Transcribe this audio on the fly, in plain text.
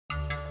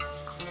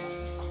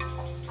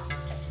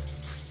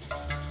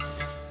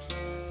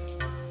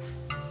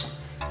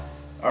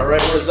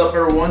Alright, what is up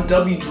everyone?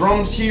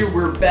 wdrumz here.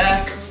 We're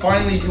back,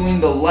 finally doing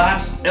the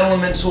last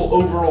elemental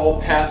overall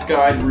path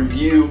guide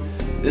review.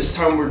 This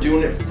time we're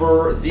doing it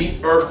for the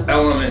earth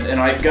element, and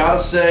I gotta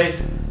say,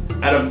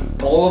 out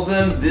of all of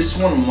them,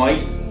 this one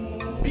might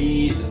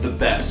be the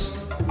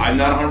best. I'm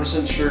not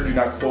 100% sure, do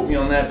not quote me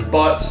on that,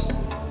 but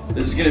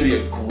this is gonna be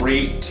a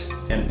great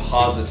and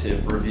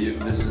positive review.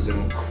 This is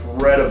an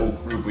incredible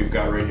group we've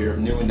got right here of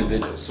new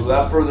individuals. So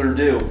without further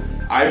ado,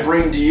 I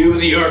bring to you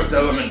the earth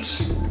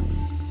element.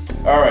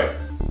 Alright,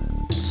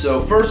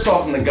 so first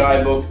off in the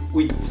guidebook,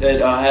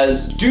 it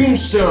has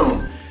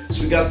Doomstone.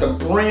 So we got the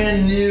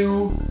brand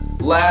new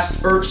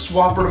last Earth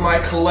swapper to my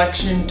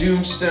collection,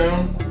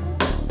 Doomstone.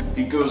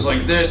 He goes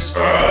like this.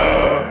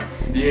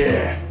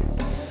 Yeah.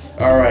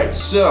 Alright,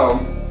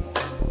 so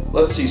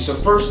let's see. So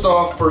first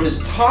off, for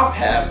his top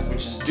half,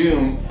 which is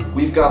Doom,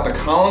 we've got the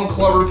column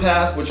clubber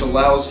path, which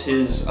allows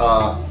his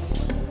column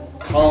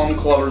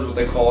clubbers, what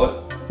they call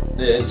it,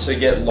 to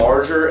get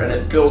larger, and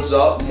it builds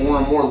up more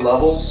and more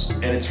levels,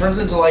 and it turns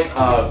into like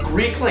a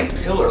Greek-like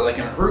pillar, like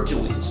in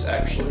Hercules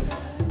actually.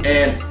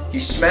 And he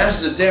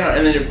smashes it down,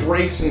 and then it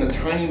breaks into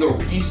tiny little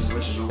pieces,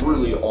 which is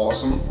really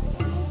awesome.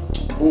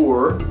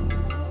 Or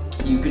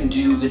you can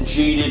do the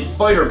Jaded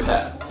Fighter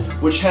path,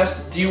 which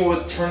has to deal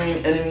with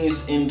turning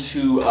enemies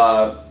into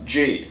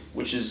jade,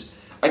 which is,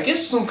 I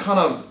guess, some kind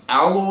of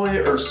alloy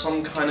or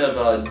some kind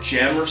of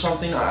gem or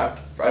something.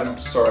 I'm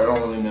sorry, I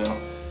don't really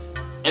know.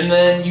 And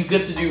then you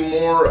get to do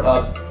more,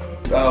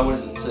 what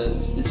does it say?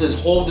 It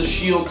says hold the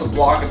shield to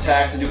block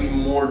attacks and do even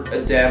more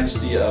damage to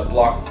the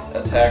blocked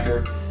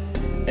attacker.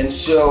 And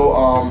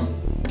so,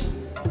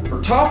 for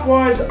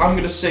top-wise, I'm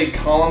going to say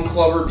column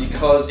clubber,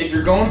 because if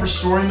you're going for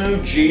story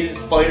mode, Jaded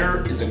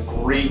Fighter is a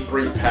great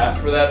path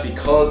for that,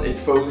 because it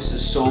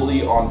focuses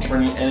solely on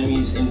turning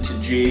enemies into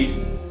jade,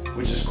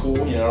 which is cool,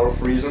 you know, it'll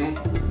freeze them.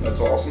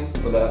 That's awesome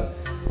for that.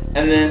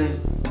 And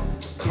then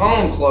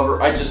column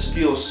clubber, I just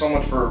feel so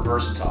much more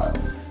versatile,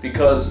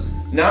 because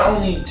not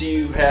only do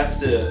you have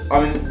to,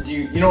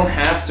 you don't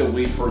have to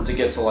wait for it to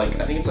get to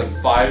like, I think it's like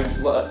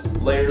 5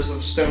 layers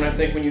of stone, I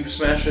think, when you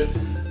smash it,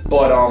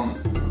 but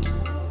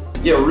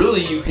yeah,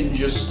 really you can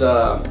just,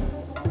 let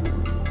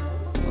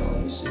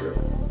me see here.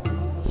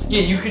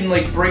 Yeah, you can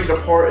like break it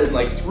apart in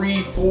like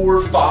 3, 4,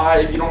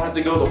 5, you don't have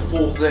to go the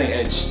full thing, and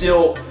it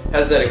still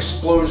has that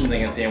explosion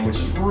thing at the end, which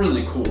is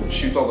really cool. It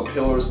shoots all the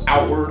pillars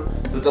outward,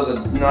 so it does a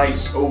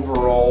nice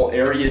overall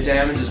area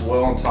damage as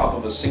well on top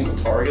of a single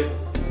target.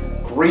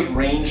 Great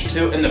range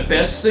too, and the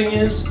best thing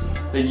is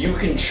that you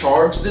can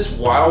charge this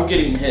while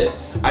getting hit.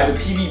 I have a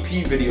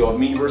PvP video of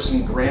me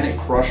versus Granite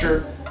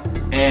Crusher,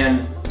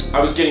 and I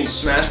was getting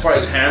smashed by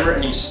his hammer,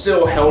 and he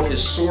still held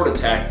his sword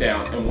attack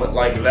down and went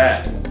like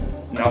that,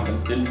 and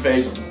nothing, didn't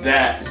phase him.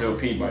 That is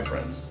OP, my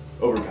friends.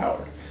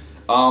 Overpowered.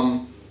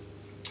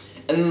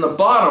 And in the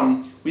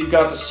bottom, we've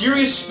got the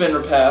Serious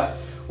Spinner path,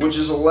 which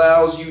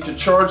allows you to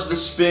charge the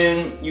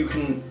spin. You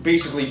can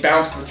basically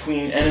bounce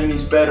between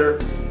enemies better,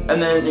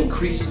 and then it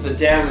increases the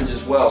damage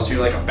as well, so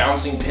you're like a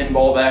bouncing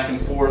pinball back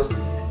and forth.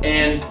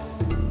 And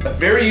a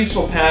very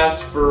useful path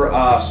for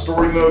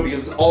story mode,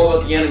 because it's all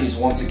about the enemies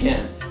once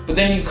again. But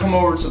then you come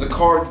over to the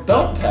carved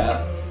belt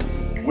path,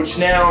 which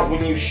now,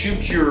 when you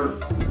shoot your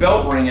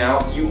belt ring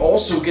out, you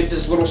also get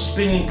this little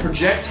spinning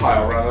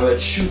projectile around there that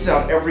shoots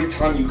out every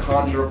time you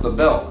conjure up the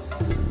belt.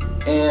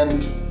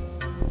 And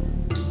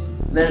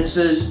then it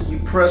says you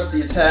press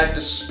the attack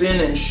to spin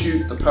and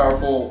shoot the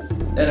powerful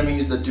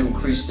enemies that do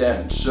increased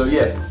damage. So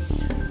yeah,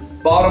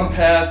 bottom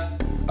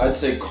path, I'd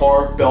say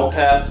carved belt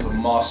path is a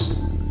must,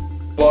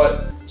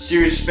 but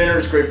Serious Spinner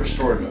is great for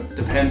story mode.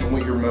 Depends on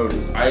what your mode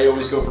is. I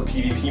always go for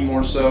PvP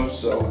more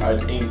so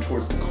I'd aim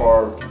towards the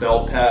carved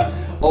belt path.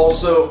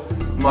 Also,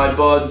 my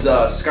buds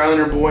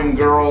Skylander Boy and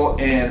Girl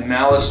and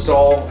Malice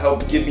Doll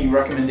help give me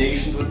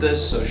recommendations with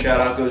this, so shout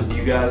out goes to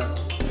you guys.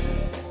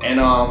 And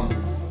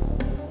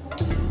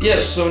yeah,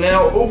 so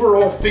now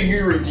overall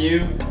figure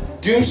review,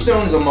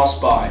 Doomstone is a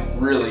must buy,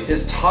 really.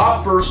 His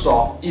top, first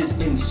off, is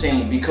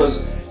insane,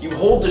 because you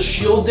hold the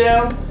shield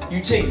down,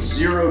 you take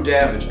 0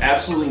 damage,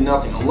 absolutely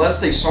nothing, unless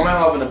they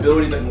somehow have an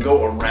ability that can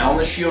go around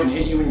the shield and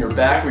hit you in your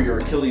back, where your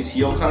Achilles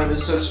heel kind of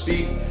is, so to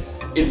speak.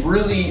 It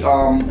really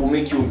will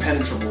make you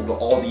impenetrable to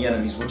all the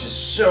enemies, which is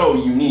so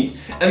unique.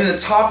 And then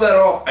to top that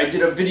off, I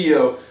did a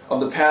video of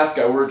the path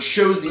guide where it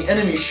shows the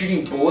enemy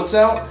shooting bullets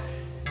out,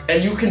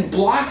 and you can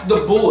block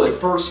the bullet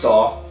first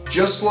off,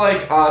 just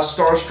like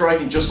Star Strike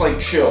and just like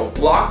Chill.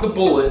 Block the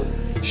bullet,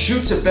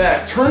 shoots it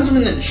back, turns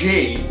them into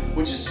jade,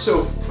 which is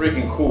so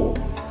freaking cool.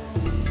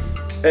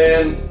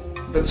 And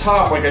the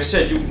top, like I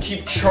said, you can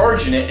keep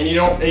charging it, and you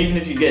don't, even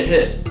if you get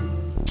hit.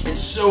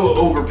 It's so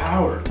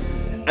overpowered.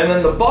 And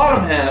then the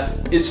bottom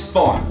half is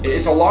fun.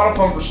 It's a lot of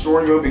fun for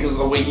story mode because of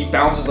the way he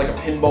bounces like a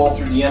pinball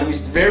through the enemies.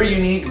 It's very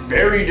unique,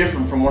 very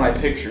different from what I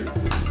pictured.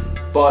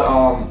 But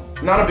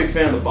not a big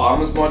fan of the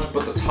bottom as much,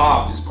 but the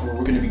top is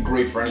going to be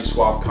great for any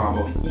swap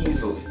combo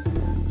easily.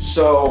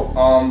 So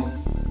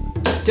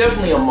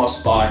definitely a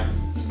must buy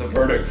is the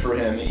verdict for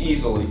him,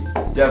 easily.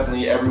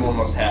 Definitely everyone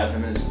must have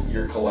him in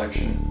your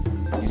collection.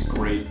 He's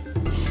great.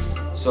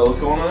 So let's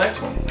go on to the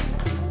next one.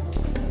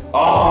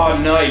 Ah,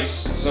 nice.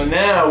 So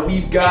now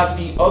we've got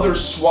the other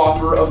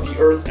swapper of the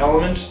earth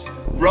element,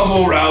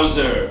 Rubble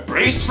Rouser.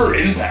 Brace for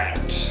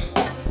impact.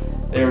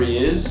 There he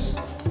is.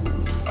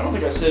 I don't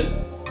think I said...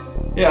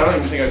 Yeah, I don't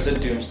even think I said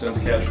Doomstone's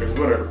catchphrase.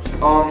 Whatever.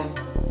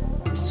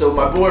 So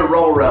my boy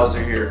Rubble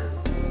Rouser here.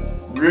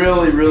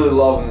 Really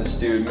loving this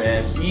dude,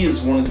 man. He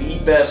is one of the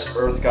best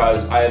earth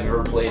guys I have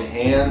ever played,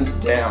 hands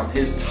down.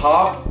 His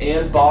top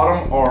and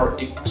bottom are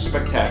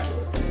spectacular.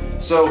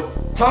 So,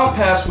 top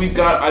paths, we've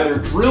got either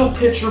drill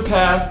pitcher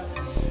path,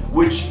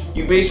 which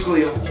you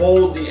basically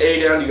hold the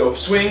A down, you go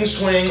swing,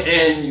 swing,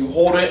 and you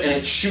hold it, and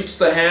it shoots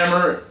the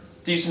hammer.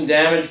 Decent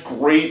damage,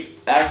 great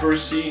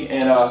accuracy,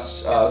 and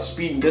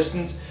speed and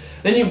distance.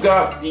 Then you've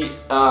got the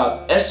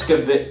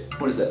excavator.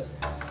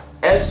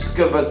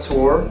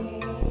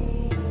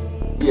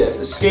 Yes,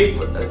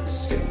 excavator,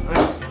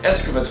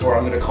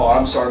 I'm going to call it.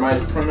 I'm sorry, my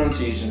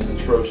pronunciation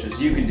is atrocious.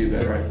 You can do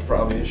better, I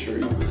probably assure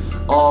you.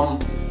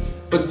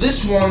 But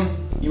this one,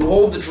 you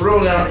hold the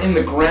drill down in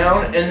the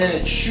ground, and then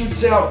it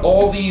shoots out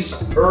all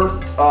these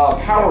earthed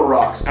power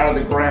rocks out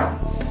of the ground.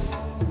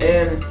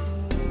 And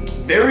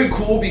very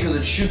cool because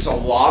it shoots a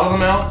lot of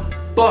them out,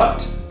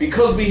 but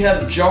because we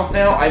have jump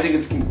now, I think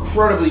it's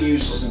incredibly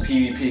useless in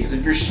PvP, because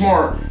if you're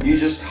smart, you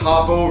just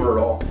hop over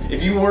it all.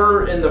 If you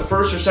were in the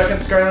first or second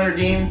Skylander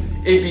game,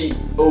 it'd be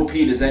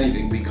OP'd as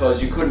anything,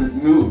 because you couldn't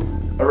move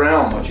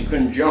around much, you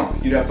couldn't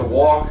jump. You'd have to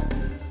walk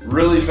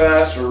really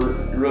fast or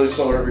really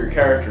slow, whatever your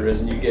character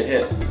is, and you get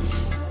hit.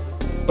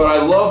 But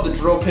I love the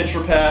drill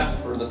pitcher path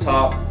for the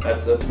top.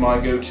 That's my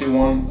go-to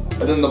one.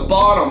 And then the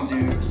bottom,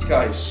 dude, this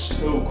guy is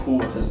so cool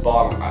with his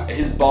bottom.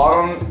 His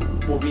bottom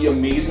will be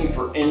amazing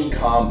for any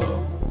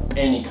combo.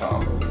 Any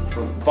combo.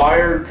 From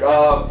Fire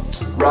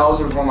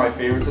Rouser is one of my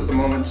favorites at the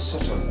moment.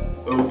 Such an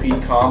OP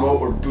combo,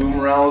 or Boom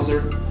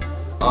Rouser.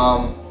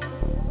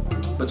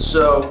 But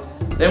so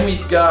then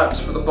we've got,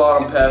 for the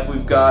bottom path,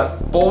 we've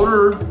got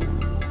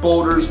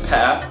Boulder's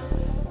path.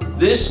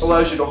 This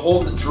allows you to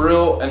hold the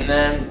drill, and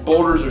then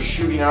boulders are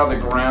shooting out of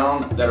the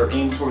ground that are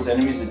aimed towards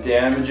enemies to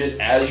damage it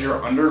as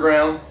you're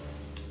underground.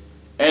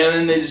 And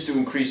then they just do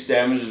increased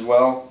damage as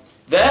well.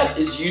 That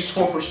is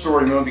useful for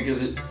story mode because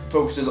it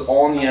focuses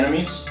on the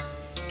enemies.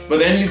 But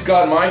then you've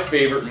got my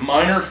favorite,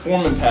 Minor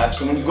Foreman path.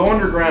 So when you go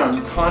underground,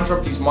 you conjure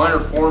up these Minor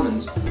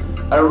Foremans.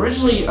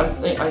 Originally,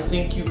 I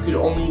think you could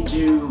only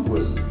do,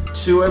 what is it,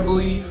 2, I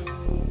believe?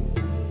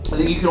 I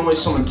think you can only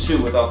summon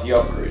 2 without the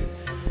upgrade.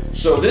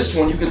 So this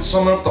one, you can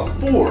summon up to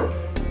 4,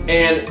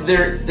 and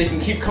they can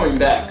keep coming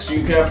back. So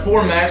you can have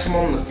 4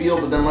 maximum in the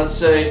field, but then let's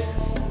say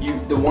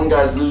the one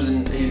guy's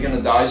losing, he's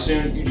gonna die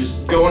soon. You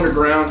just go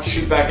underground,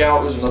 shoot back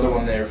out, there's another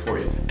one there for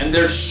you. And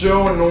they're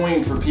so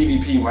annoying for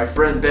PvP. My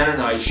friend Ben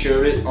and I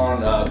showed it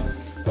on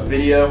a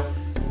video,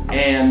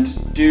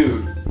 and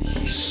dude,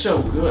 he's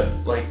so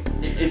good. Like,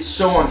 it's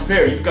so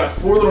unfair. You've got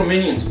 4 little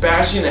minions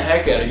bashing the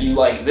heck out of you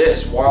like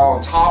this, while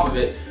on top of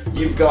it,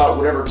 you've got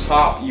whatever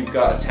top you've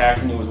got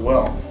attacking you as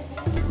well.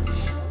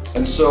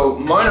 And so,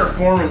 Minor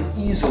Foreman,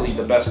 easily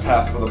the best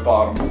path for the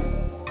bottom.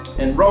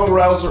 And Rubble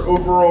Rouser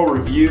overall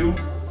review.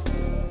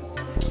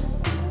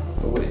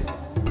 Oh wait.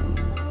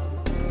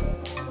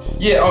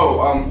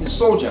 Yeah, his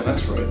Soul Gem,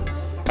 that's right.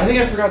 I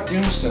think I forgot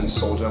Doomstone's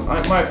Soul Gem.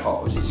 My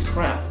apologies,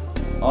 crap.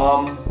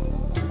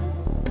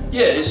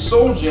 Yeah, his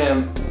Soul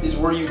Gem is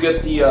where you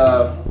get the,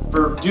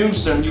 for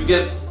Doomstone, you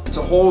get to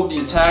hold the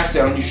attack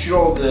down, you shoot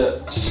all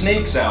the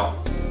snakes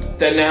out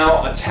that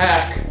now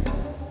attack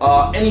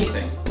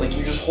anything. Like,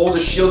 you just hold the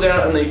shield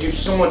down and they do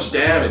so much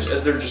damage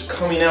as they're just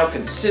coming out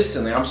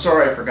consistently. I'm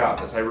sorry I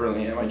forgot this, I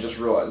really am, I just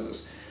realized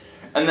this.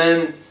 And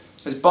then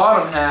his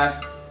bottom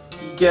half,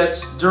 he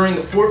gets, during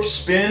the 4th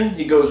spin,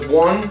 he goes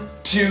 1,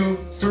 2,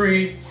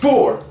 3,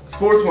 4. The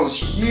 4th one's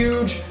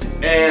huge,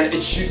 and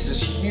it shoots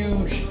this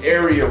huge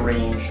area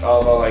range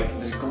of like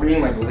this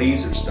green like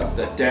laser stuff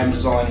that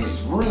damages all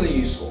enemies. Really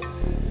useful.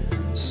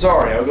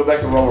 Sorry, I'll go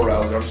back to Rubble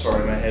Rouser. I'm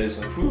sorry, my head is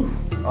like, whew.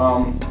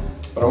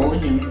 But I'm only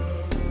human.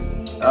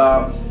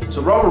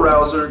 So Rubble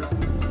Rouser,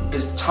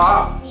 his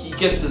top, he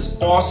gets this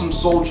awesome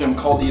soul gem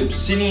called the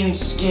Obsidian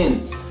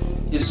Skin.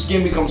 His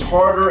skin becomes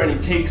harder and he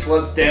takes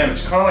less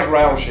damage, kind of like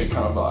Rattleshake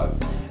kind of vibe.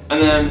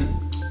 And then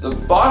the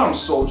bottom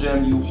soul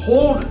gem, you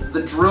hold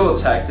the drill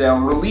attack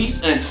down,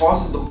 release, and it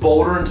tosses the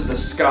boulder into the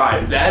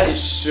sky. That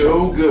is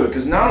so good,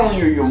 because not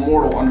only are you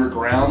immortal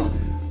underground,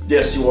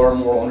 yes, you are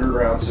immortal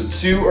underground, so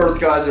 2 earth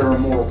guys that are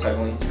immortal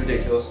technically, it's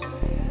ridiculous.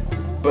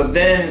 But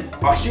then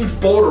a huge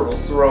boulder will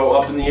throw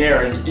up in the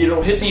air, and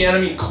it'll hit the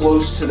enemy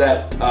close to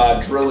that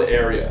drill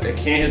area. It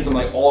can't hit them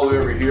like all the way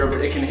over here,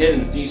 but it can hit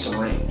in a decent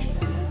range.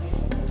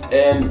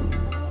 And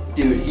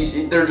dude,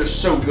 they're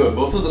just so good.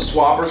 Both of the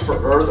swappers for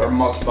Earth are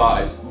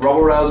must-buys.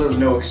 Rubble Rouser is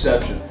no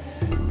exception.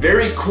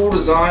 Very cool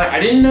design.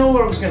 I didn't know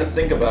what I was going to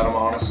think about him,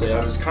 honestly.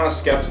 I was kind of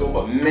skeptical,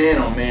 but man,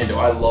 oh man, do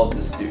I love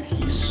this dude.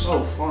 He's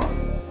so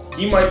fun.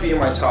 He might be in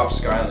my top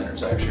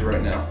Skylanders, actually,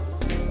 right now.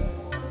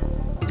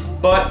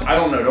 But, I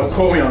don't know. Don't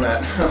quote me on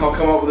that. I'll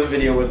come up with a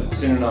video with it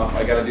soon enough.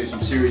 I got to do some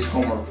serious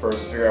homework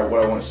first to figure out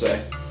what I want to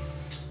say.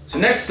 So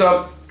next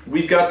up,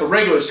 we've got the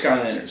regular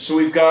Skylanders. So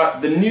we've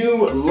got the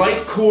new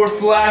Light Core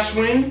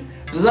Flashwing,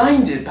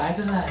 blinded by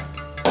the light.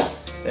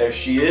 There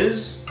she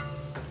is.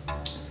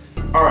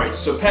 Alright,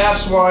 so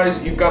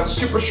paths-wise, you've got the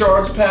Super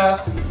Shards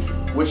path,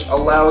 which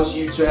allows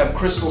you to have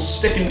crystals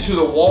sticking to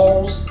the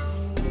walls,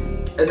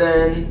 and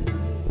then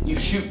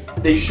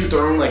they shoot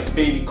their own like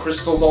baby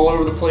crystals all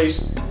over the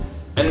place,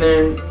 and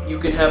then you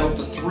can have up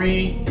to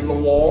 3 in the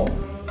wall,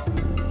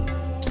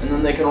 and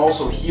then they can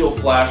also heal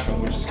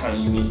Flashwing, which is kind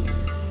of unique.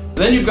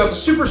 Then you've got the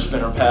Super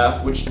Spinner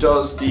path, which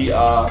does the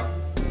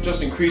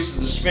just increases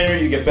the spinner.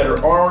 You get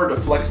better armor,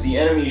 deflects the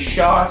enemy's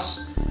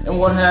shots, and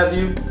what have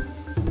you.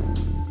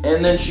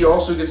 And then she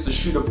also gets to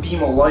shoot a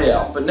beam of light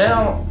out. But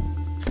now,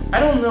 I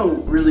don't know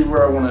really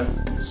where I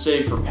want to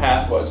say for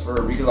pathwise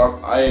for her, because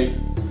I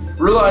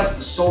realized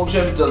the Soul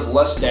Gem does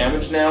less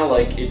damage now.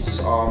 Like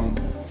it's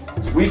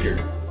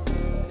weaker.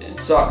 It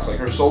sucks. Like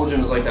her Soul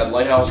Gem is like that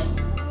lighthouse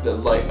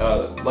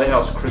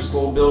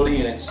crystal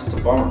ability, and it's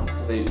a bummer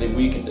because they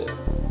weakened it.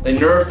 They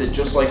nerfed it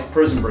just like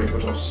Prism Break,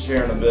 which I'll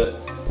share in a bit.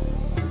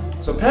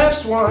 So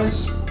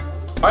paths-wise,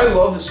 I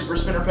love the Super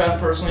Spinner path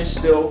personally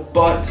still,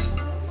 but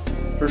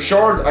her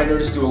shards I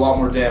noticed do a lot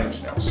more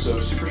damage now. So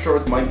Super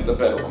Shards might be the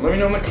better one. Let me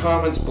know in the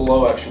comments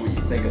below actually what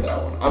you think of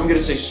that one. I'm gonna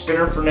say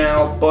Spinner for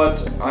now,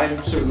 but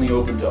I'm certainly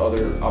open to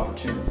other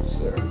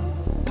opportunities there.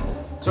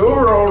 So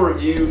overall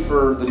review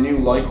for the new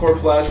Light Core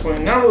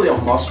Flashwing, not really a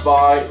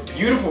must-buy.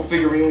 Beautiful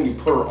figurine when you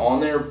put her on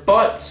there,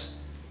 but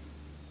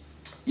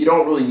you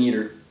don't really need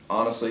her.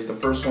 Honestly, the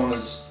first one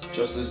is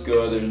just as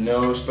good. There's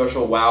no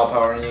special wow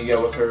power you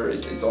get with her.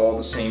 It's all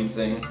the same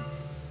thing.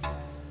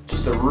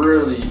 Just a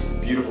really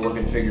beautiful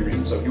looking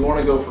figurine. So if you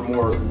want to go for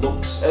more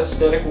looks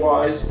aesthetic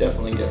wise,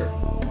 definitely get her.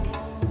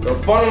 So a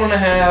fun one to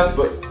have,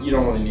 but you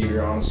don't really need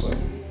her honestly.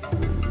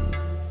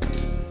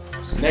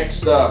 So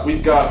next up,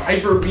 we've got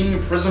Hyper Beam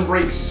Prism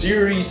Break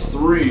Series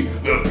 3.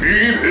 The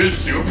beam is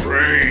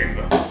supreme.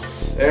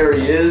 There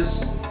he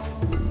is.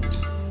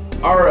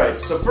 Alright,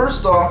 so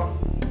first off,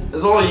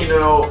 as all you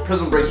know,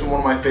 Prism Break's been one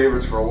of my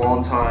favorites for a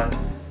long time.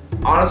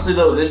 Honestly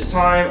though, this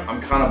time,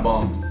 I'm kind of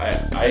bummed.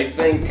 I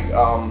think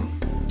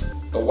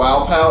the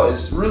Wow Pal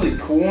is really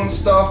cool and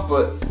stuff,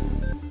 but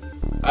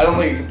I don't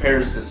think it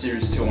compares to the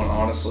Series 2 one,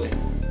 honestly.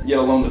 Yet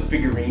alone the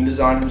figurine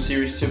design from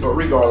Series 2, but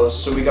regardless.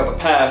 So we got the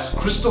pass,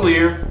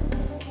 Crystalier,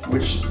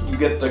 which you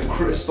get the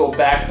Crystal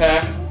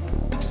Backpack.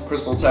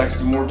 Crystal attacks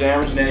do more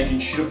damage, now you can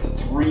shoot up to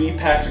 3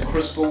 packs of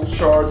Crystal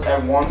Shards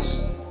at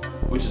once,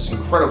 which is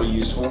incredibly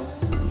useful.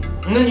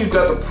 And then you've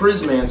got the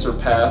Prismancer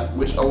path,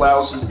 which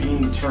allows his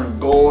beam to turn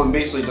gold and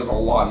basically does a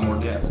lot more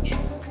damage.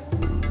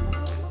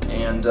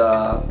 And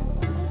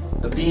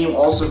the beam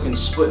also can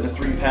split into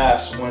 3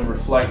 paths when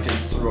reflected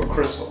through a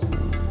crystal.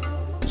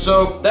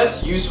 So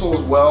that's useful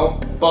as well,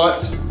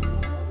 but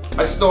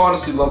I still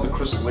honestly love the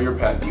Crystalier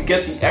path. You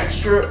get the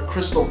extra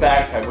Crystal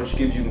Backpack, which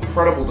gives you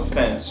incredible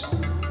defense,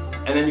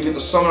 and then you get to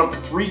summon up to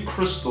 3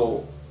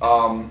 Crystal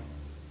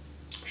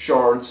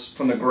Shards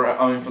from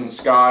the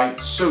sky.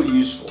 It's so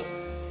useful.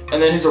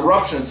 And then his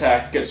eruption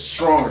attack gets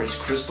stronger. His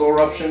crystal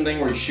eruption thing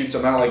where he shoots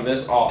them out like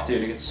this. Oh,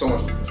 dude, it gets so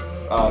much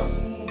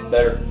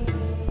better.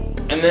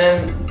 And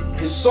then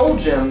his Soul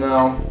Gem,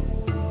 though,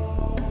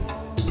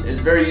 is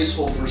very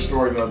useful for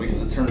story mode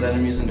because it turns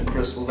enemies into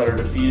crystals that are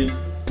defeated.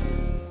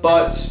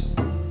 But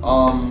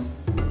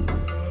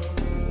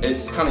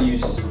it's kind of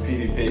useless for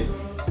PvP.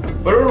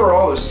 But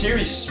overall, the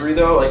Series 3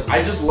 though, like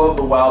I just love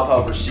the Wow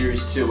Pal for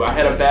Series 2. I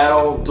had a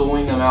battle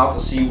dueling them out to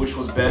see which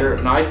was better,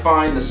 and I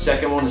find the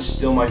second one is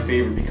still my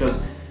favorite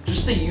because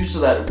just the use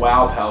of that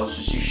Wow Pal is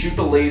just you shoot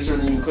the laser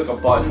and then you click a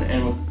button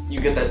and you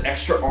get that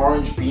extra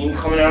orange beam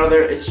coming out of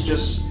there. It's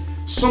just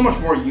so much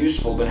more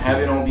useful than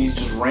having all these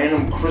just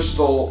random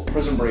crystal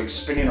prism breaks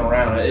spinning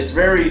around. It's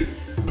very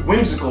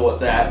whimsical at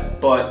that,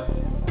 but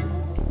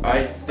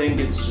I think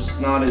it's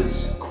just not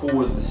as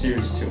cool as the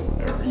Series 2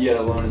 one, or yet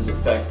alone as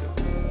effective.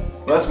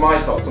 Well, that's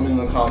my thoughts. Let me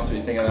know in the comments what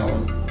you think of that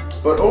one.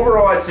 But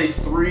overall, I'd say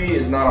 3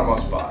 is not a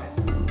must-buy.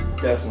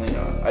 Definitely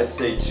not. I'd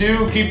say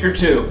 2, keep your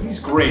 2. He's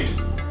great.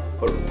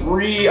 But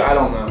 3, I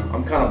don't know.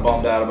 I'm kind of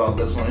bummed out about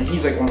this one. And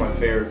he's like one of my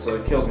favorites, so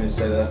it kills me to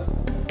say that.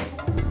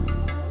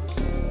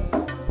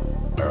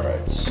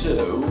 Alright,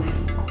 so...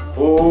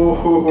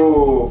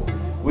 oh,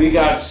 we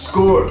got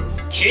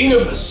Scorp, King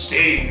of the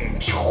Sting.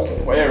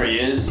 There he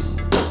is.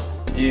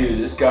 Dude,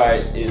 this guy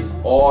is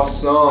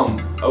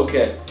awesome.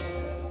 Okay.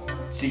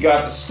 So you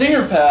got the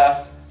Stinger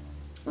path,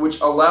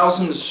 which allows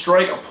him to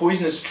strike a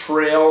poisonous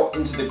trail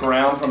into the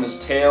ground from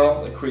his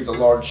tail that creates a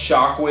large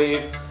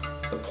shockwave.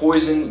 The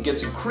poison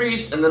gets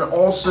increased, and then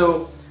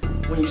also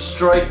when you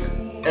strike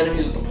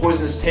enemies with the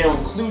poisonous tail,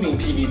 including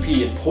PvP,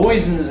 it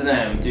poisons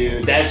them,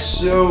 dude. That's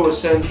so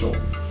essential.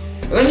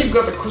 And then you've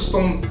got the Crystal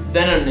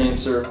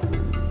Venomancer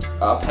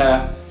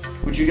path,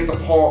 which you get to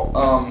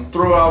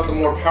throw out the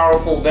more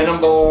powerful Venom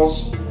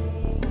Balls.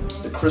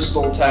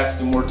 Crystal attacks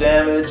do more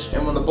damage,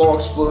 and when the ball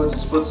explodes, it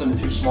splits into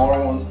 2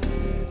 smaller ones.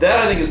 That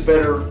I think is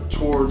better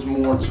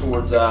more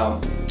towards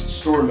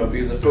story mode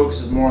because it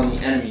focuses more on the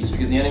enemies,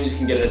 because the enemies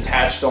can get it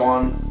attached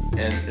on,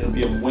 and it'll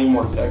be way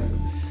more effective.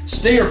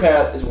 Stinger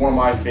Path is one of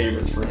my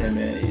favorites for him,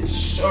 man. It's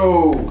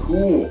so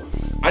cool.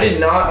 I did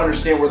not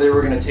understand where they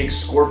were going to take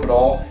Scorp at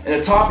all. And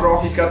to top it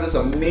off, he's got this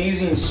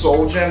amazing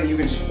soul gem that you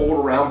can just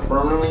hold around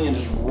permanently and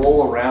just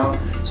roll around.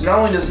 So not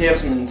only does he have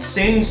some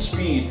insane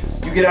speed,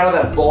 you get out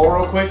of that ball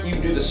real quick, you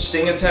do the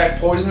sting attack,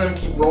 poison him,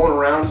 keep rolling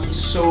around. He's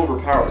so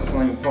overpowered, it's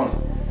not even funny.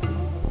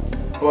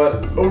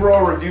 But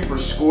overall review for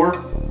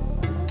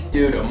Scorp,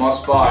 dude, a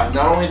must buy.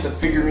 Not only is the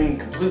figurine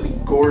completely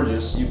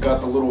gorgeous, you've got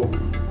the little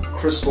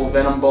crystal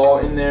venom ball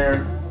in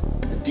there.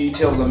 The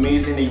detail's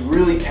amazing. They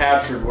really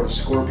captured what a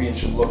scorpion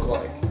should look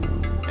like.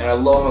 And I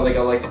love how they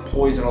got like the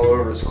poison all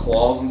over his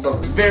claws and stuff.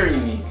 It's very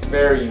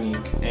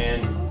unique,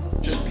 and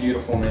just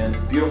beautiful, man.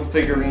 Beautiful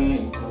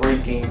figurine,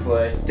 great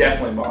gameplay.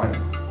 Definitely buy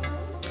him.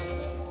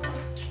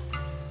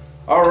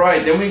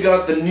 Alright, then we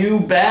got the new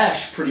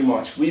bash, pretty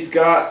much. We've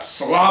got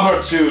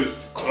Slobber Tooth.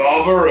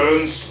 Clobber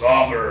and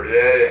slobber,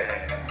 yeah.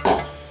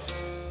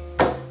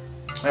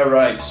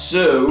 Alright,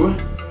 so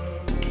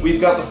we've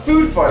got the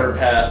Food Fighter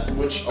path,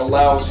 which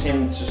allows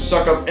him to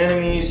suck up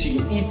enemies. He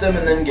can eat them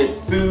and then get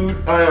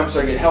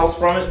get health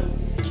from it.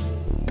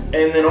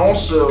 And then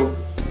also,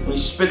 when he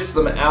spits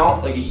them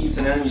out, like he eats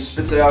an enemy,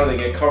 spits it out, they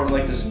get covered in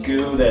like this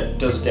goo that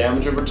does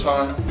damage over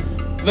time.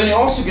 But then he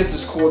also gets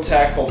this cool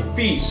attack called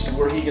Feast,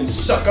 where he can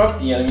suck up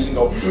the enemies and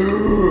go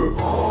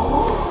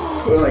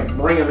and like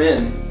bring them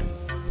in.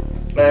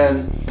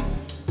 And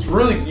it's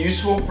really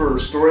useful for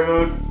story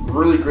mode,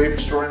 really great for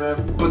story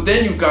mode. But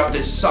then you've got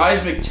this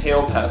seismic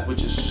tail path,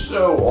 which is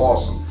so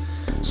awesome.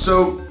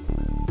 So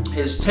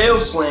his tail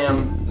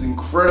slam is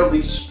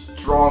incredibly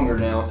stronger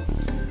now.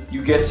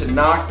 You get to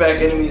knock back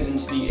enemies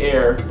into the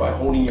air by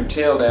holding your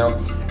tail down.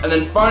 And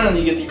then finally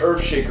you get the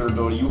Earth Shaker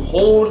ability. You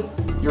hold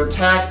your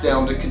attack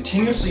down to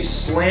continuously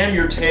slam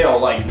your tail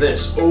like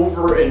this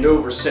over and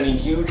over, sending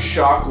huge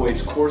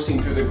shockwaves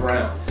coursing through the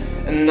ground.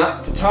 And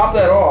to top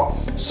that off,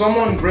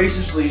 someone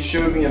graciously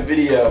showed me a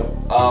video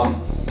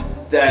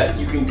that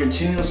you can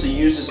continuously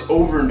use this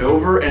over and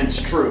over, and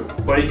it's true.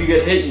 But if you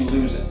get hit, you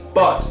lose it.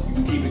 But you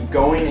can keep it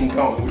going and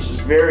going, which is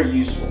very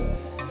useful.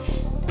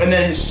 And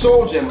then his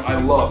soul gem, I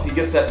love. He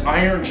gets that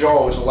iron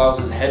jaw, which allows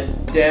his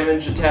head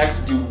damage attacks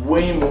to do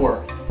way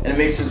more, and it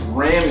makes his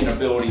ramming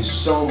ability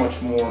so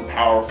much more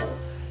powerful.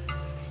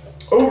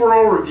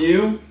 Overall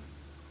review,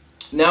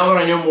 now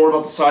that I know more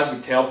about the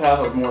seismic tail path,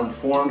 I was more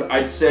informed,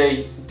 I'd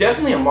say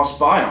definitely a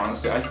must-buy,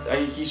 honestly.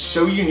 He's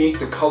so unique.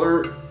 The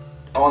color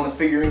on the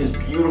figurine is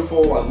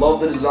beautiful. I love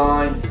the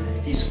design.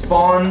 He's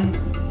fun.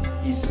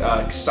 He's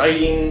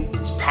exciting.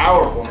 He's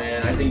powerful,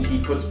 man. I think he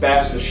puts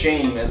Bash to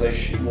shame, as I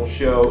will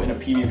show in a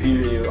PvP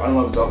video. I don't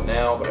know if it's up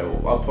now, but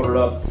I'll put it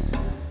up.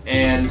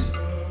 And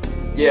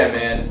yeah,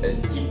 man,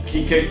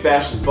 he kicked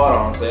Bash's butt,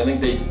 honestly. I think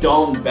they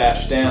dumbed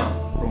Bash down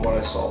from what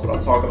I saw, but I'll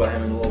talk about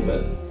him in a little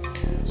bit.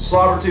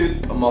 Slobber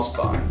Tooth, a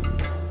must-buy.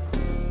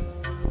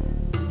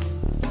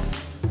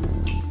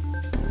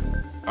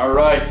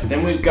 Alright,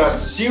 then we've got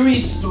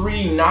Series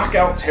 3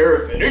 Knockout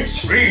Terrafin.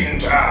 It's feeding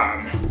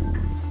time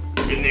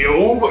in the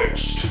Old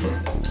West.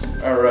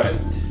 Alright,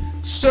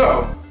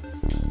 so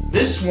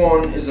this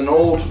one is an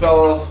old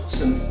fellow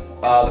since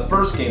the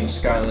first game of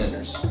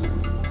Skylanders.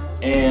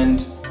 And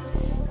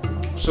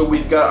so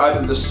we've got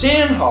either the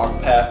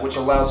Sandhog path, which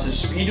allows his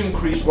speed to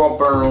increase while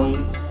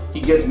burrowing. He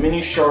gets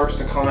mini sharks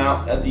to come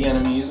out at the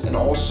enemies, and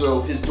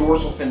also his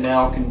dorsal fin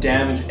now can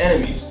damage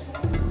enemies.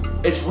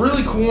 It's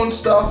really cool and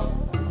stuff,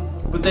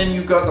 but then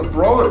you've got the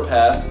Brawler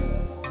path,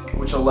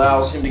 which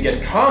allows him to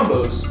get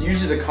combos.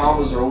 Usually the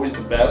combos are always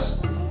the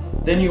best.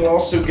 Then you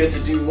also get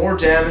to do more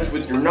damage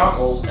with your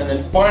knuckles, and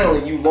then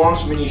finally you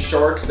launch mini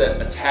sharks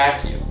that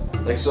attack you.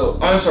 Like so,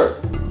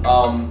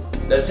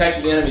 that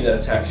attack the enemy that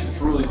attacks you. It's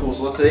really cool.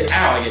 So let's say,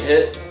 ow, I get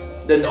hit,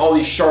 then all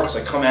these sharks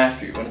like come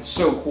after you, and it's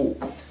so cool.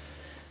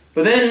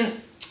 But then,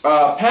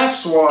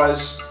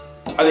 paths-wise,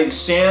 I think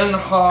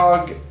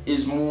Sandhog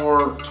is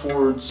more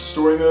towards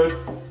story mode.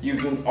 You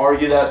can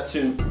argue that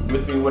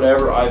with me,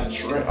 whatever. I've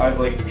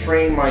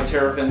trained my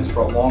Terrafins for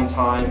a long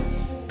time,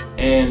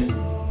 and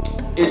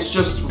it's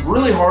just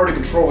really hard to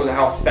control with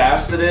how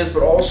fast it is.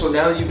 But also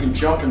now that you can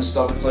jump and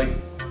stuff, it's like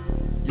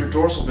your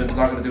dorsal fin's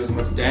not going to do as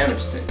much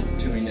damage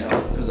to me now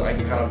because I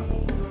can kind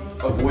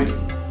of avoid it.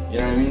 You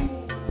know what I mean?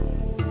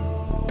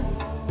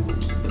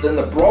 Then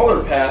the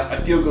Brawler path, I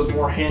feel, goes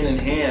more hand in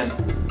hand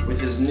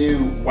with his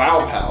new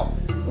Wow Pal,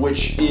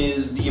 which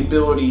is the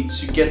ability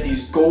to get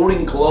these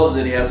golden gloves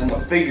that he has on the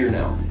figure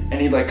now. And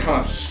he like kind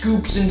of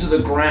scoops into the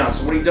ground.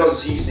 So what he does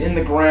is he's in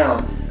the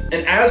ground,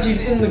 and as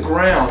he's in the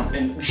ground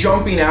and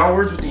jumping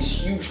outwards with these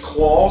huge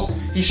claws,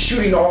 he's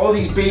shooting all of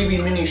these baby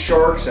mini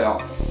sharks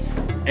out.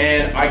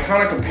 And I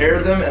kind of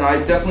compared them, and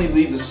I definitely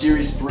believe the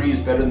Series 3 is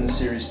better than the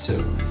Series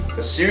 2.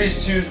 Because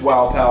Series 2's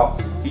Wow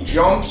Pal, he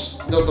jumps,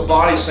 does the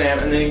body slam,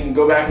 and then he can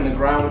go back in the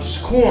ground, which is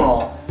cool and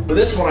all. But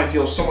this one I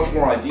feel is so much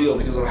more ideal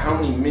because of how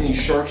many mini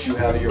sharks you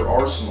have at your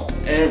arsenal.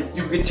 And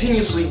you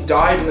continuously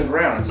dive in the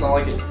ground. It's not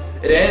like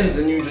it ends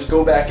and you just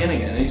go back in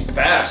again. And he's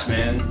fast,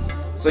 man.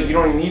 It's like you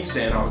don't even need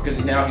Sandhog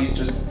because now he's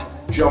just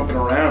jumping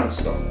around and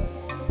stuff.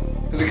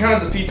 Because it kind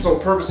of defeats the whole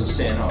purpose of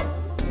Sandhog.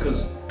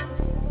 Because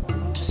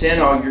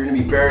Sandhog, you're going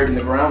to be buried in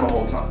the ground the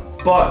whole time.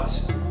 But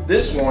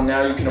this one,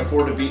 now you can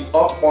afford to be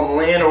up on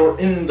land or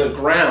in the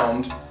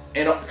ground,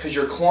 and because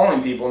you're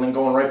clawing people and then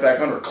going right back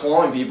under,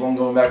 clawing people and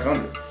going back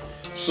under.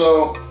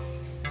 So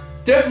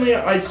definitely,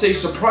 I'd say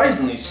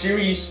surprisingly,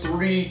 Series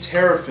 3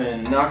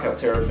 Terrafin, Knockout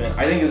Terrafin,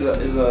 I think is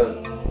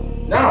a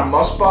not a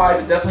must buy,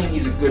 but definitely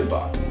he's a good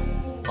buy.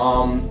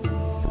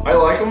 I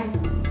like him.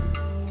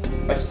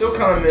 I still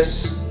kind of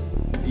miss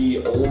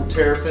the old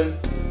Terrafin.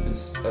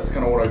 That's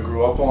kind of what I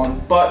grew up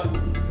on. But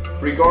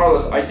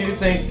regardless, I do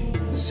think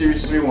the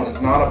Series 3 one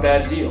is not a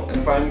bad deal. And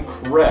if I'm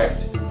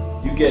correct,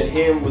 you get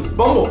him with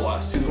Bumble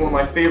Blast, who's one of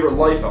my favorite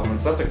life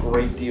elements. That's a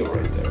great deal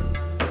right there.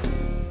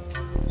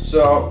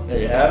 So, there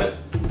you have it.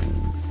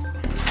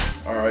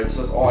 Alright,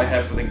 so that's all I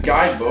have for the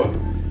guidebook.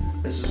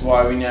 This is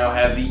why we now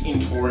have the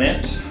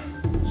internet.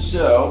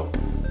 So,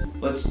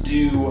 let's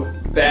do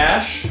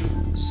Bash,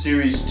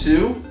 Series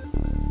 2.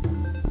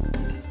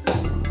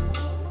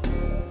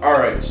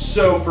 Alright,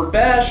 so for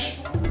Bash,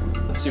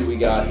 let's see what we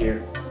got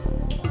here.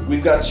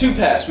 We've got two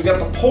paths. We got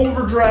the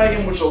Pulver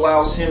Dragon, which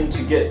allows him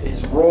to get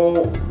his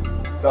roll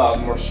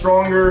more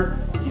stronger.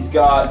 He's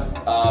got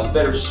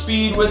better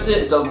speed with it,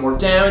 it does more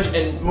damage,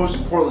 and most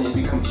importantly, it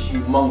becomes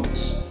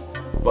humongous.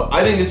 But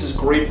I think this is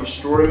great for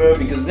story mode,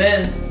 because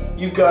then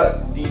you've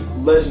got the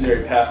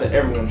legendary path that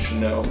everyone should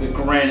know, the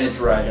Granite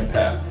Dragon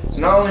path. So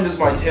not only does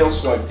my Tail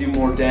Swipe do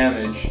more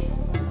damage,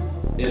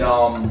 it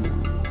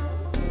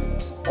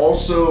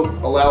also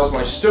allows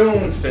my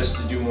Stone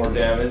Fist to do more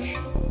damage.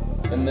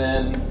 And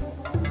then,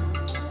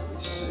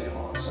 let's see,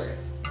 hold on a second.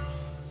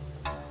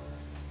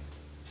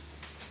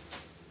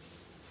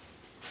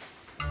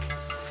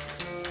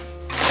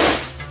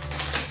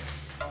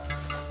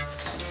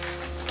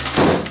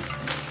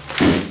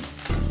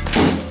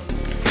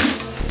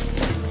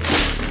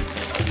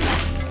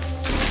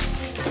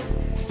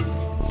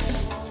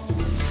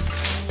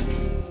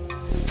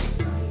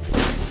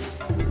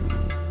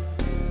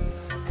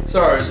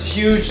 Sorry, it's a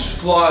huge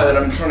fly that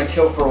I'm trying to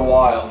kill for a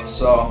while,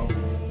 so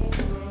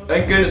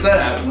thank goodness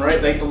that happened,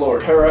 right? Thank the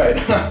Lord. Alright,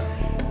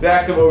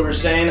 back to what we were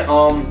saying.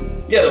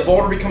 Yeah, the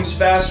boulder becomes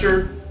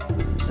faster.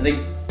 I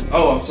think,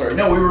 oh, I'm sorry.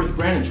 No, we were with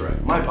Granite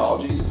Dragon. My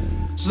apologies.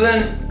 So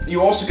then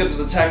you also get this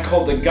attack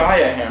called the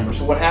Gaia Hammer.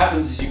 So what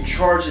happens is you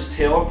charge his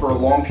tail up for a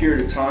long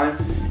period of time,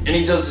 and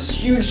he does this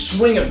huge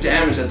swing of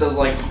damage that does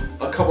like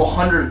a couple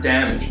hundred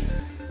damage.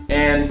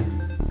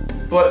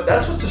 But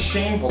that's what's a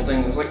shameful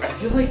thing, is like I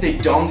feel like they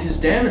dumbed his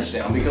damage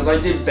down, because I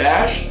did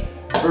Bash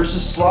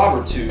versus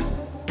Slobber Tooth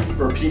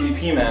for a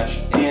PvP match,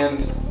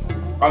 and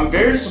I'm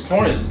very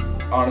disappointed,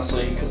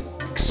 honestly, because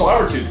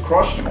Slobber Tooth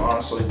crushed him,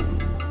 honestly.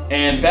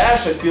 And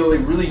Bash, I feel, they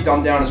really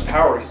dumbed down his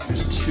power because he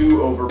was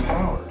too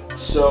overpowered.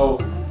 So,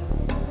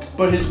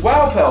 but his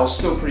Wow Pal is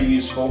still pretty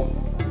useful,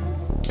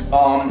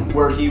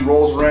 where he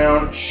rolls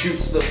around,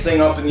 shoots the thing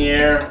up in the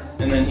air,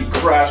 and then he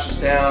crashes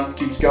down,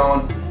 keeps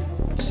going.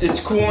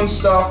 It's cool and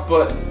stuff,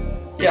 but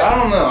yeah, I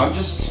don't know. I'm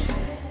just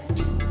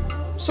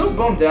so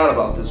bummed out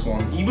about this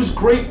one. He was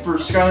great for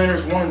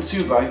Skylanders 1 and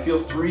 2, but I feel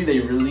 3 they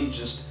really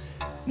just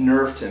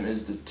nerfed him,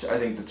 is I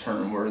think the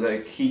term, where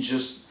like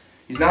he's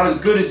not as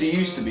good as he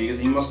used to be, because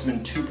he must have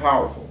been too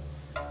powerful.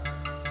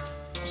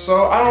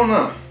 So I don't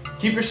know.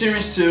 Keep your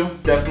Series 2,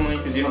 definitely,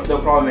 because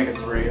they'll probably make a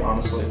 3.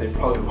 Honestly, they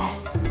probably will.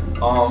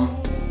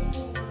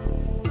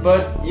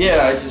 But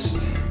yeah,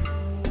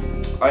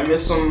 I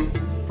miss him.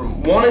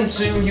 From 1 and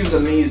 2, he was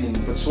amazing,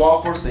 but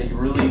Swap Force, they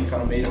really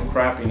kind of made him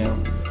crappy now.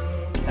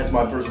 That's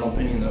my personal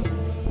opinion, though.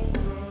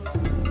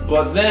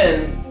 But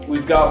then,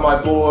 we've got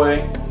my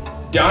boy,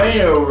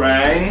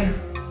 Dino-Rang,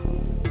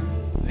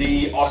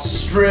 the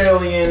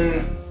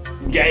Australian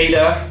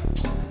gator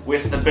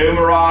with the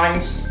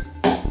boomerangs.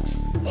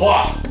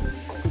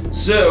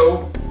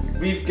 So,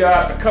 we've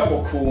got a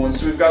couple cool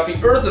ones. So we've got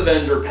the Earth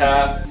Avenger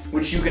path,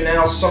 which you can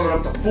now summon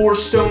up to 4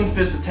 Stone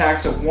Fist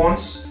attacks at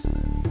once.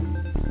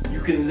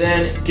 You can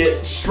then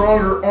get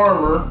stronger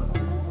armor,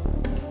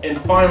 and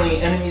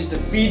finally, enemies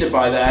defeated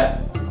by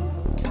that,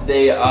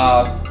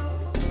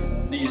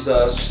 these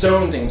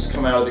stone things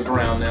come out of the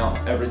ground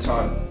now every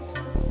time.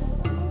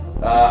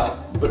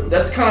 But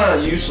that's kind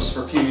of useless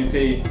for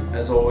PvP,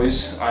 as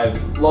always.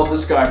 I've loved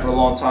this guy for a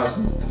long time,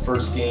 since the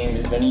first game,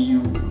 if any of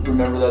you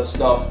remember that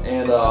stuff.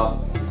 And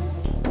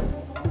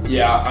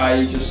yeah,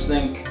 I just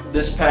think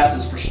this path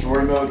is for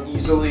story mode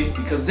easily,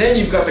 because then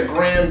you've got the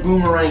Grand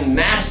Boomerang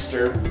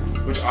Master,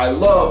 which I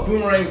love.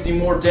 Boomerangs do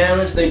more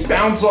damage, they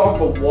bounce off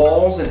of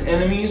walls and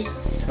enemies,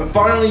 and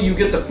finally you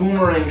get the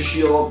Boomerang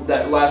Shield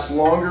that lasts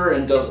longer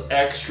and does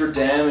extra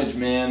damage,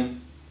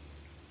 man.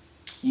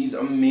 He's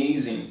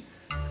amazing.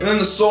 And then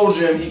the Soul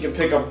Gem, he can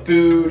pick up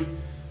food,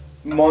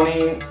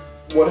 money,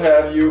 what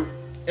have you,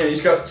 and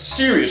he's got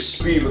serious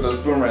speed with those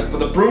boomerangs. But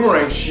the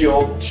Boomerang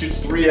Shield shoots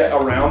 3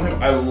 around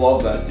him. I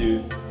love that,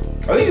 dude.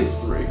 I think it's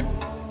 3.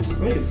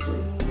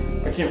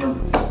 I can't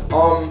remember.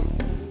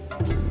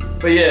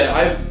 But yeah,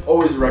 I've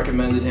always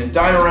recommended him.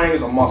 Dino-Rang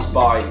is a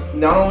must-buy.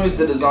 Not only is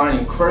the design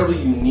incredibly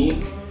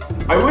unique,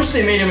 I wish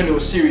they made him into a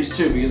Series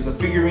 2, because the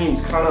figurine's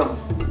kind of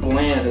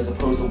bland as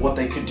opposed to what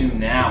they could do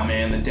now,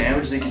 man. The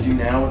damage they could do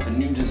now with the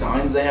new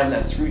designs they have,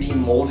 that 3D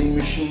molding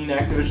machine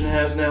Activision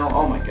has now.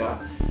 Oh my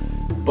god.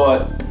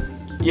 But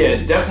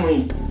yeah,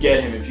 definitely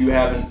get him if you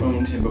haven't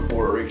owned him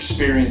before or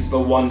experienced the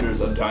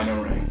wonders of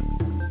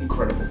Dino-Rang.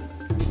 Incredible.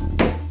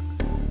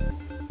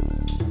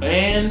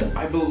 And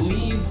I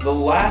believe the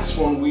last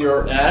one we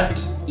are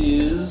at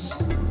is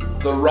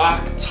the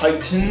Rock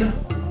Titan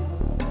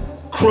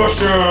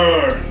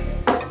Crusher.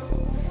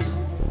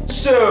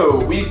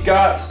 So we've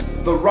got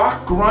the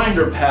Rock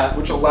Grinder path,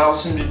 which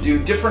allows him to do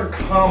different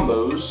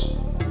combos.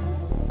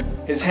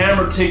 His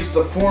hammer takes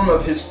the form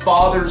of his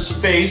father's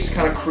face,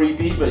 kind of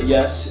creepy, but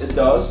yes, it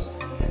does.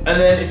 And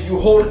then if you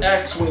hold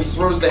X when he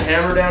throws the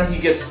hammer down, he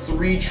gets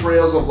 3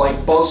 trails of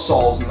like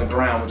buzzsaws in the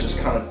ground, which is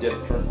kind of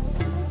different.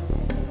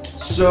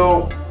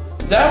 So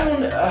that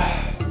one,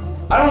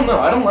 I don't know,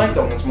 I don't like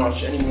that one as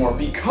much anymore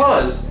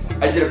because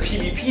I did a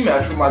PvP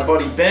match with my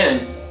buddy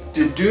Ben,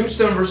 did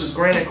Doomstone versus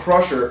Granite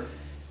Crusher,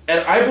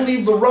 and I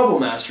believe the Rubble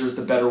Master is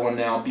the better one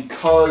now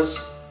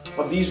because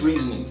of these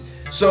reasonings.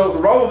 So the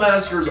Rubble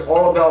Master is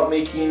all about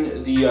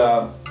making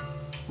the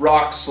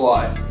rock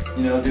slide,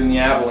 you know, doing the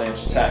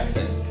avalanche attack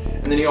thing.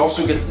 And then he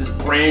also gets this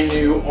brand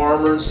new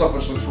armor and stuff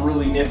which looks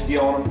really nifty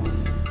on him.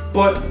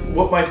 But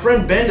what my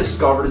friend Ben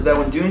discovered is that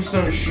when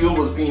Doomstone's shield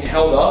was being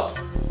held up,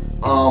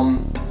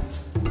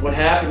 what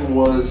happened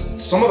was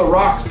some of the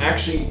rocks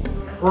actually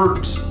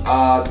hurt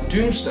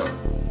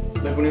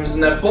Doomstone, like when he was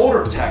in that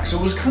boulder attack, so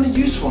it was kind of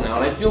useful now,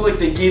 and I feel like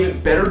they gave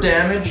it better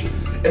damage,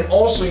 and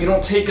also you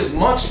don't take as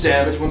much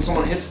damage when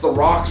someone hits the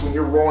rocks when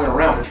you're rolling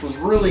around, which was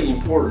really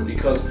important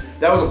because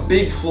that was a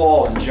big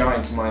flaw in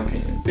Giants in my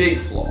opinion, big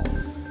flaw.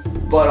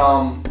 But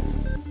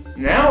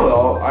now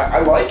though, I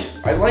like it.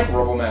 I like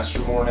Rubble Master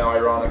more now,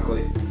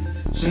 ironically.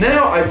 So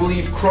now I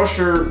believe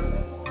Crusher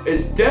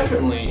is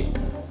definitely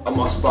a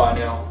must-buy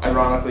now,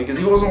 ironically, because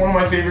he wasn't one of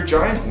my favorite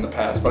Giants in the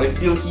past, but I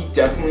feel he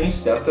definitely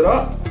stepped it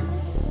up.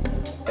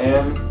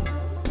 And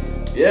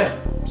yeah,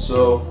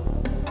 so,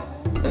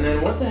 and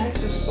then what the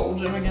heck's his soul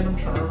gem again? I'm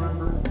trying to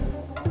remember.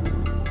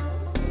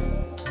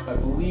 I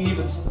believe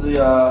it's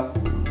the,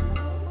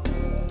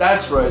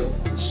 that's right.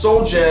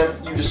 Soul Gem,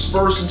 you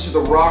disperse into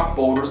the rock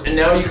boulders, and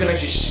now you can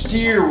actually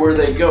steer where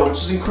they go, which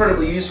is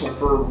incredibly useful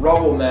for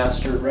Rubble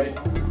Master, right?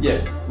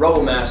 Yeah,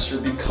 Rubble Master,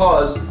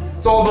 because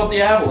it's all about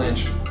the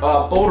avalanche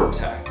boulder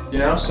attack, you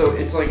know? So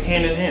it's like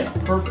hand in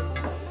hand, perfect.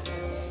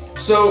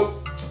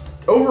 So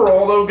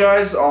overall, though,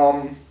 guys,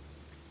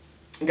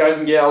 guys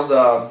and gals,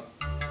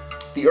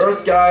 the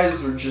Earth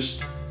guys are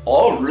just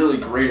all really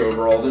great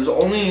overall. There's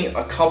only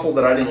a couple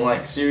that I didn't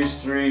like.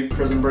 Series 3,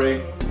 Prism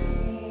Break.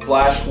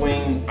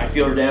 Flashwing, I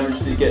feel her damage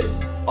did get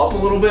up a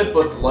little bit,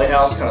 but the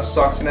Lighthouse kind of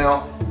sucks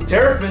now.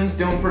 Terrafin's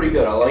doing pretty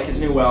good. I like his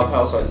new WoW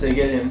Pal, so I'd say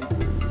get him.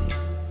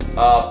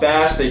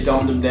 Bash, they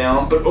dumbed him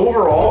down, but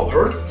overall,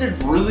 Earth did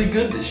really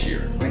good this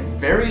year. Like,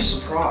 very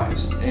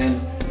surprised,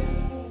 and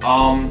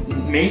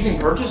amazing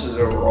purchases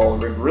overall.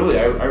 Like, really,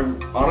 I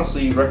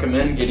honestly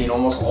recommend getting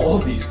almost all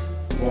of these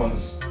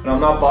ones. And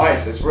I'm not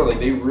biased, I swear, like,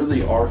 they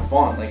really are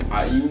fun.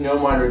 Like, you know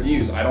my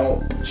reviews. I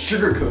don't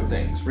sugarcoat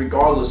things,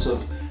 regardless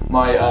of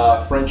my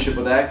friendship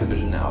with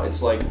Activision now.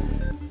 It's like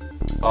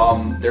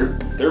they're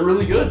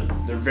really good.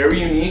 They're very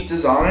unique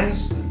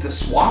designs. The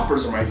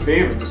swappers are my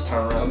favorite this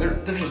time around.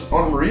 They're just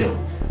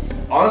unreal.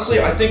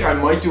 Honestly, I think I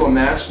might do a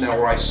match now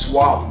where I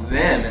swap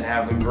them and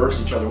have them verse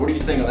each other. What do you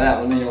think of that?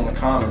 Let me know in the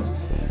comments.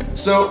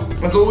 So,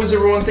 as always,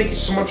 everyone, thank you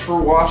so much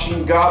for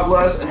watching. God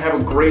bless and have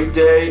a great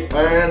day,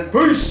 and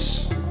peace!